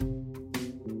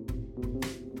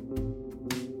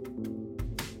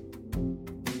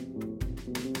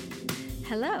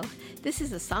Hello, this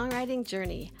is The Songwriting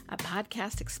Journey, a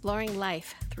podcast exploring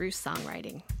life through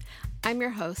songwriting. I'm your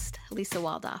host, Lisa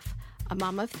Waldoff, a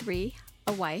mom of three,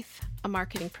 a wife, a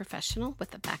marketing professional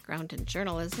with a background in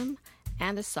journalism,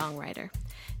 and a songwriter.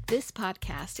 This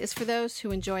podcast is for those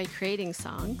who enjoy creating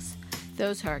songs,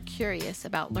 those who are curious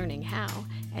about learning how,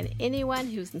 and anyone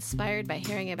who's inspired by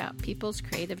hearing about people's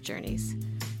creative journeys.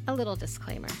 A little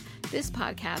disclaimer, this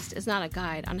podcast is not a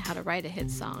guide on how to write a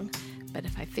hit song, but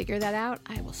if I figure that out,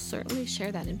 I will certainly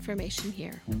share that information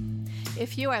here.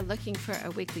 If you are looking for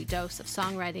a weekly dose of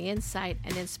songwriting insight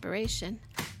and inspiration,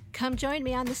 come join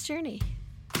me on this journey.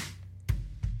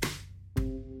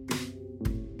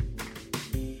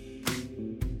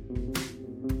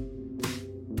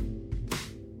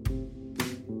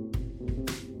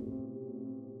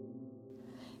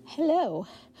 Hello.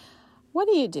 What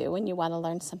do you do when you want to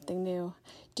learn something new?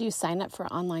 Do you sign up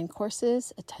for online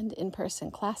courses, attend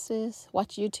in-person classes,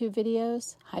 watch YouTube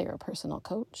videos, hire a personal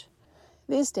coach?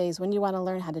 These days, when you want to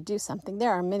learn how to do something,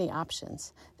 there are many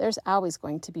options. There's always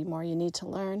going to be more you need to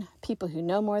learn, people who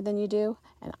know more than you do,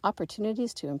 and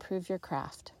opportunities to improve your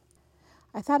craft.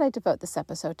 I thought I'd devote this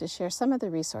episode to share some of the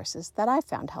resources that I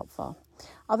found helpful.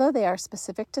 Although they are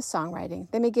specific to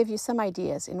songwriting, they may give you some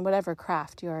ideas in whatever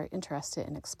craft you are interested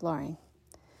in exploring.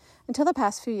 Until the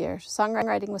past few years,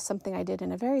 songwriting was something I did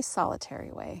in a very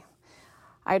solitary way.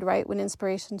 I'd write when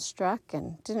inspiration struck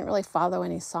and didn't really follow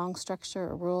any song structure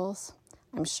or rules.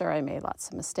 I'm sure I made lots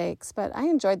of mistakes, but I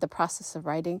enjoyed the process of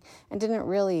writing and didn't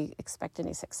really expect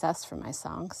any success from my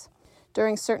songs.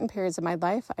 During certain periods of my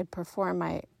life, I'd perform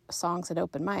my songs at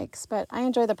open mics, but I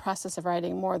enjoy the process of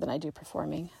writing more than I do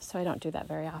performing, so I don't do that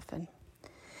very often.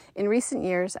 In recent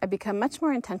years, I've become much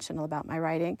more intentional about my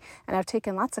writing, and I've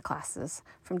taken lots of classes,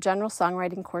 from general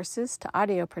songwriting courses to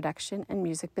audio production and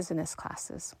music business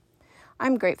classes.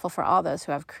 I'm grateful for all those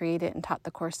who have created and taught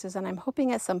the courses, and I'm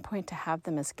hoping at some point to have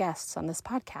them as guests on this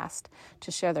podcast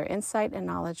to share their insight and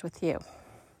knowledge with you.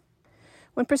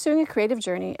 When pursuing a creative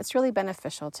journey, it's really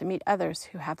beneficial to meet others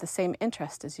who have the same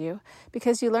interest as you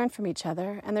because you learn from each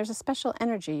other, and there's a special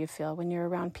energy you feel when you're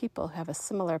around people who have a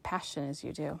similar passion as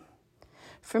you do.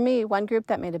 For me, one group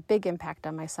that made a big impact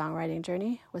on my songwriting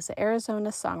journey was the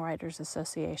Arizona Songwriters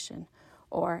Association,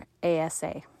 or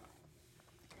ASA.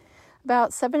 About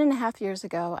 7.5 years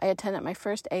ago, I attended my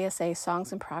first ASA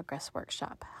Songs in Progress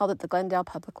workshop, held at the Glendale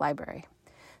Public Library.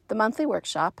 The monthly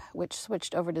workshop, which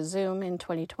switched over to Zoom in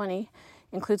 2020,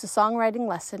 includes a songwriting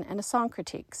lesson and a song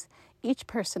critiques. Each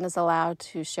person is allowed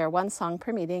to share one song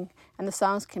per meeting, and the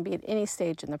songs can be at any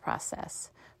stage in the process.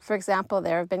 For example,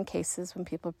 there have been cases when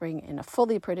people bring in a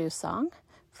fully produced song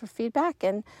for feedback,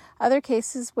 and other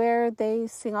cases where they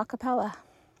sing a cappella.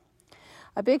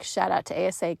 A big shout out to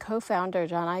ASA co-founder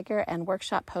John Iger and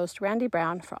workshop host Randy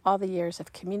Brown for all the years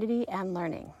of community and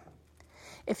learning.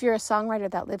 If you're a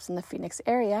songwriter that lives in the Phoenix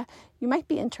area, you might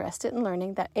be interested in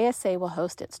learning that ASA will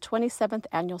host its 27th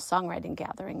annual songwriting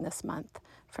gathering this month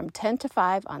from 10 to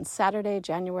 5 on Saturday,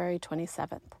 January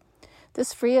 27th.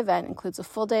 This free event includes a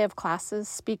full day of classes,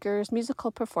 speakers,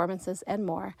 musical performances, and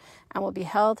more, and will be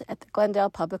held at the Glendale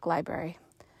Public Library.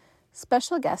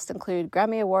 Special guests include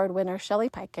Grammy Award winner Shelley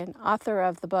Peiken, author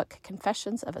of the book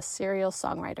Confessions of a Serial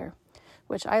Songwriter,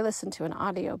 which I listened to an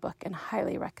audiobook and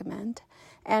highly recommend,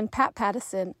 and Pat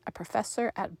Pattison, a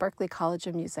professor at Berklee College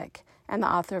of Music, and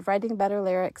the author of Writing Better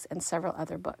Lyrics and several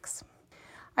other books.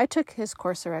 I took his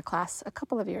Coursera class a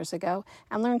couple of years ago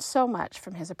and learned so much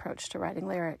from his approach to writing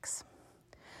lyrics.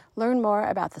 Learn more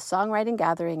about the songwriting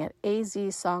gathering at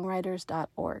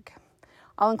azsongwriters.org.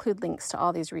 I'll include links to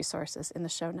all these resources in the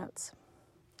show notes.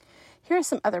 Here are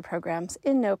some other programs,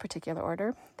 in no particular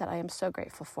order, that I am so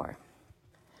grateful for.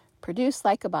 Produce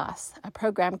Like a Boss, a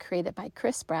program created by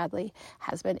Chris Bradley,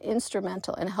 has been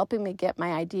instrumental in helping me get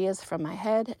my ideas from my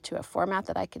head to a format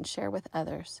that I can share with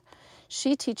others.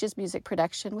 She teaches music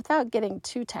production without getting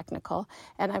too technical,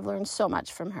 and I've learned so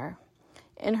much from her.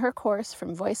 In her course,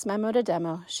 From Voice Memo to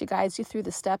Demo, she guides you through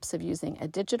the steps of using a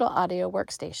digital audio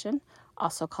workstation,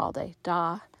 also called a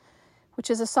DAW,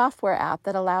 which is a software app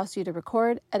that allows you to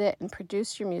record, edit, and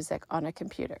produce your music on a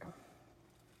computer.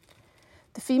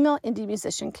 The Female Indie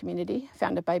Musician Community,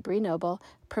 founded by Bree Noble,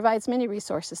 provides many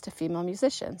resources to female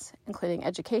musicians, including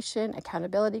education,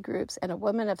 accountability groups, and a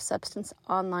Women of Substance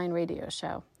online radio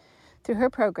show. Through her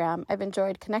program, I've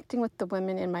enjoyed connecting with the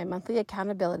women in my monthly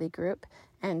accountability group,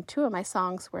 and 2 of my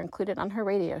songs were included on her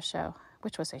radio show,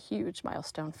 which was a huge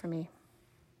milestone for me.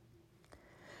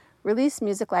 Release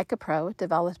Music Like a Pro,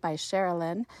 developed by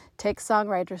Sherilyn, takes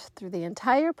songwriters through the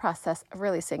entire process of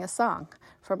releasing a song,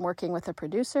 from working with a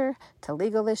producer to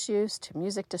legal issues to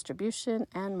music distribution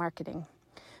and marketing.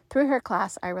 Through her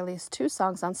class, I released 2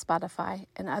 songs on Spotify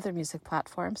and other music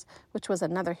platforms, which was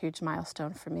another huge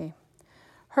milestone for me.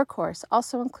 Her course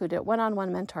also included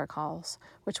one-on-one mentor calls,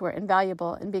 which were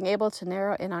invaluable in being able to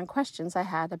narrow in on questions I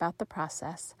had about the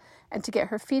process and to get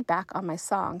her feedback on my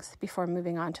songs before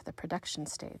moving on to the production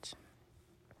stage.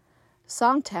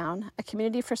 Songtown, a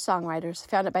community for songwriters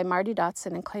founded by Marty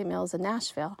Dotson and Clay Mills in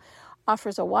Nashville,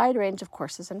 offers a wide range of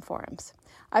courses and forums.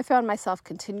 I found myself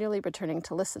continually returning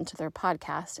to listen to their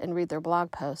podcast and read their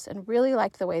blog posts and really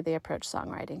liked the way they approach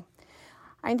songwriting.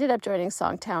 I ended up joining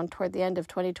Songtown toward the end of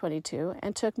 2022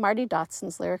 and took Marty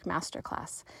Dotson's Lyric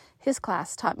Masterclass. His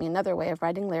class taught me another way of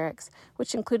writing lyrics,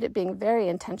 which included being very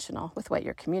intentional with what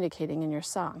you're communicating in your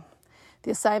song.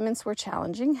 The assignments were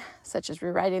challenging, such as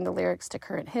rewriting the lyrics to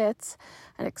current hits,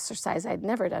 an exercise I'd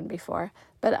never done before,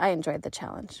 but I enjoyed the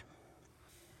challenge.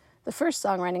 The first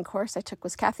songwriting course I took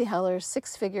was Kathy Heller's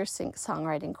 6-Figure Sync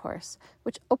songwriting course,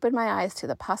 which opened my eyes to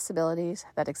the possibilities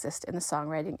that exist in the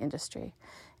songwriting industry.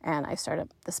 And I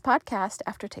started this podcast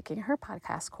after taking her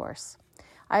podcast course.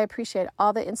 I appreciate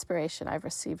all the inspiration I've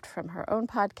received from her own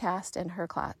podcast and her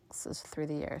classes through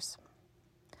the years.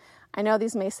 I know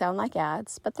these may sound like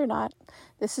ads, but they're not.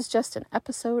 This is just an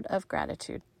episode of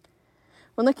gratitude.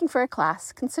 When looking for a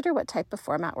class, consider what type of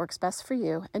format works best for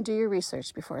you and do your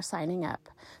research before signing up.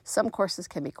 Some courses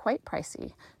can be quite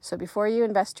pricey, so before you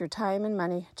invest your time and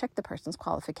money, check the person's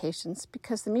qualifications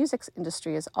because the music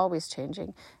industry is always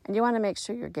changing and you want to make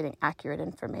sure you're getting accurate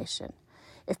information.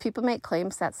 If people make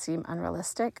claims that seem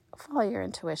unrealistic, follow your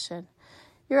intuition.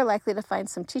 You're likely to find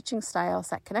some teaching styles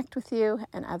that connect with you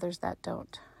and others that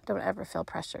don't. Don't ever feel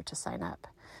pressure to sign up.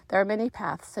 There are many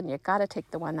paths and you gotta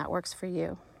take the one that works for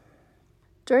you.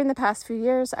 During the past few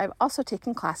years, I've also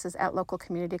taken classes at local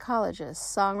community colleges,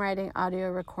 songwriting, audio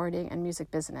recording, and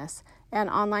music business, and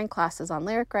online classes on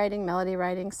lyric writing, melody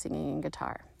writing, singing, and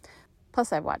guitar.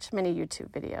 Plus, I've watched many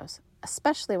YouTube videos,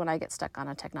 especially when I get stuck on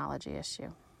a technology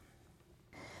issue.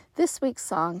 This week's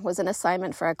song was an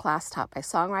assignment for a class taught by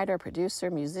songwriter,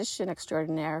 producer, musician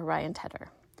extraordinaire Ryan Tedder.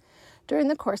 During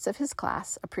the course of his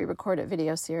class, a pre-recorded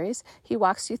video series, he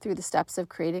walks you through the steps of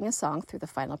creating a song through the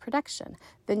final production.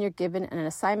 Then you're given an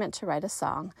assignment to write a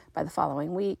song by the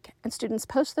following week, and students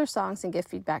post their songs and give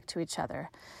feedback to each other.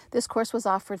 This course was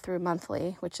offered through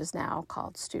Monthly, which is now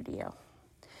called Studio.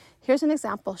 Here's an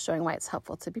example showing why it's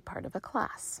helpful to be part of a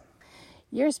class.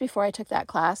 Years before I took that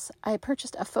class, I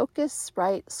purchased a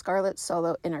Focusrite Scarlett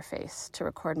Solo interface to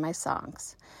record my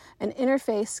songs. An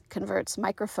interface converts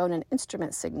microphone and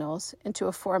instrument signals into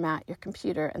a format your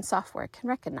computer and software can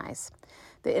recognize.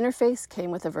 The interface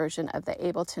came with a version of the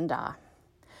Ableton DAW.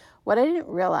 What I didn't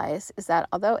realize is that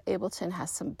although Ableton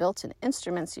has some built-in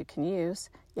instruments you can use,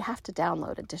 you have to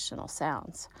download additional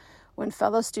sounds. When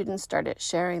fellow students started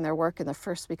sharing their work in the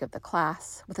first week of the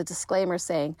class with a disclaimer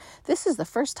saying, "This is the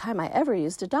first time I ever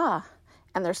used a DAW,"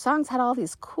 and their songs had all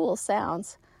these cool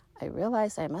sounds, I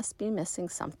realized I must be missing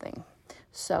something.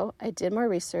 So I did more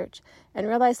research and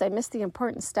realized I missed the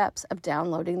important steps of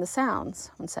downloading the sounds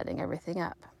when setting everything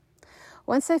up.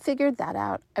 Once I figured that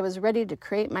out, I was ready to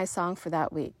create my song for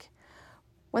that week.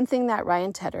 One thing that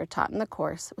Ryan Tedder taught in the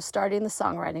course was starting the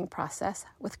songwriting process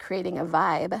with creating a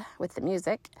vibe with the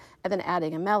music and then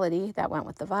adding a melody that went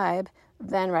with the vibe,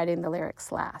 then writing the lyrics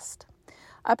last.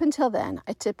 Up until then,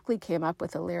 I typically came up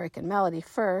with a lyric and melody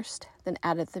first, then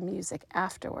added the music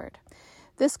afterward.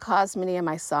 This caused many of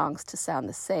my songs to sound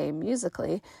the same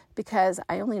musically because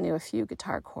I only knew a few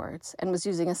guitar chords and was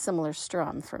using a similar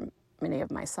strum for many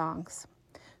of my songs.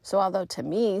 So although to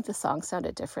me the song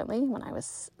sounded differently when I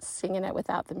was singing it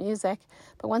without the music,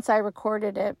 but once I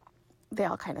recorded it, they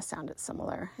all kind of sounded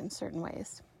similar in certain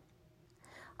ways.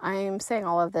 I'm saying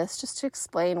all of this just to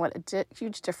explain what a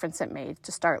huge difference it made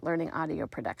to start learning audio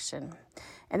production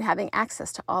and having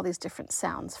access to all these different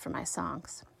sounds for my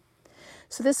songs.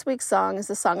 So this week's song is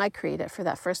the song I created for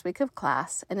that first week of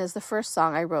class and is the first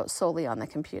song I wrote solely on the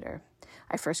computer.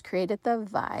 I first created the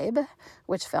vibe,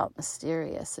 which felt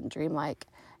mysterious and dreamlike,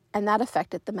 and that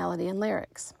affected the melody and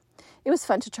lyrics. It was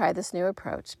fun to try this new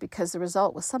approach because the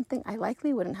result was something I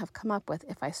likely wouldn't have come up with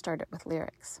if I started with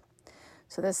lyrics.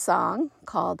 So this song,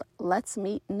 called Let's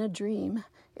Meet in a Dream,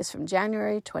 is from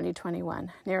January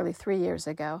 2021, nearly 3 years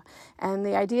ago, and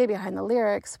the idea behind the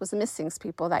lyrics was missing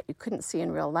people that you couldn't see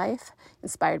in real life,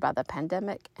 inspired by the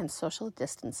pandemic and social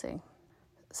distancing.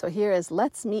 So here is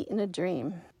Let's Meet in a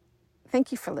Dream.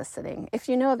 Thank you for listening. If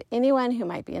you know of anyone who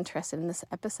might be interested in this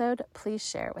episode, please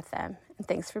share it with them. And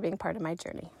thanks for being part of my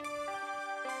journey.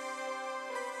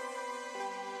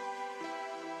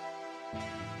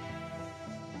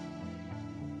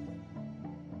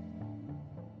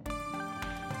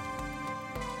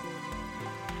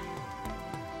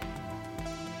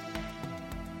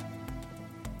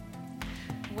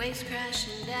 Waves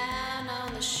crashing down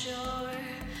on the shore,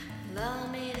 lull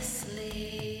me to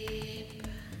sleep.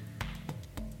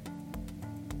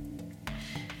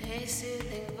 A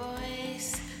soothing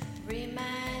voice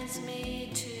reminds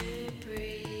me to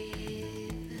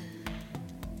breathe.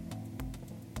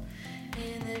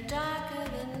 In the dark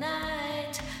of the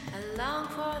night, I long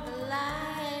for the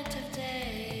light of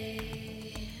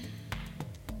day.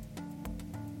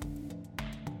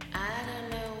 I don't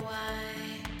know why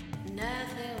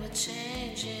nothing will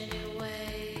change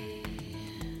anyway.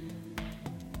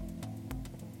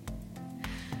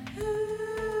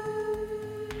 Ooh,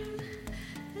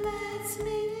 let's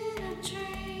meet in a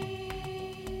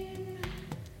dream.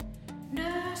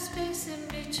 No space in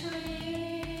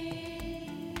between.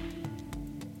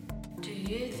 Do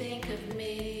you think of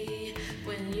me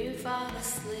when you fall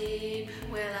asleep?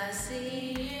 Will I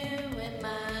see you in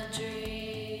my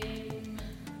dream?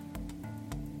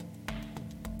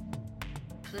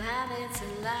 Planets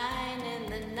align in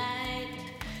the night.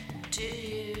 Do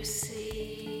you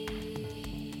see?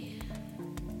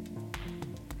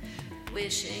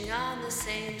 Wishing on the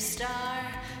same star,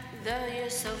 though you're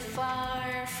so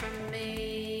far from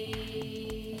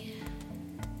me.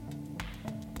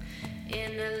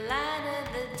 In the light of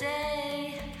the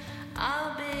day,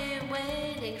 I'll be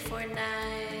waiting for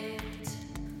night.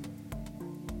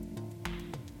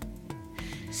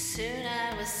 Soon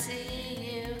I will see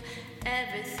you,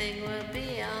 everything will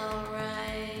be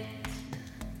alright.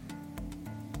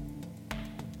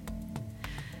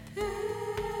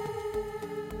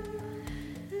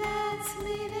 Let's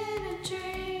meet in a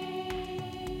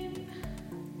dream.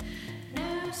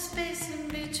 No space in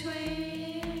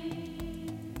between.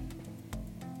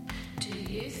 Do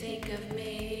you think of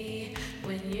me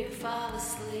when you fall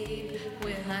asleep?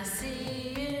 Will I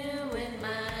see you in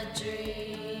my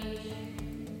dream?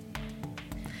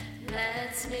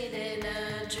 Let's meet in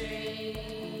a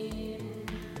dream.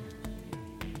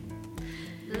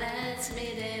 Let's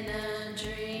meet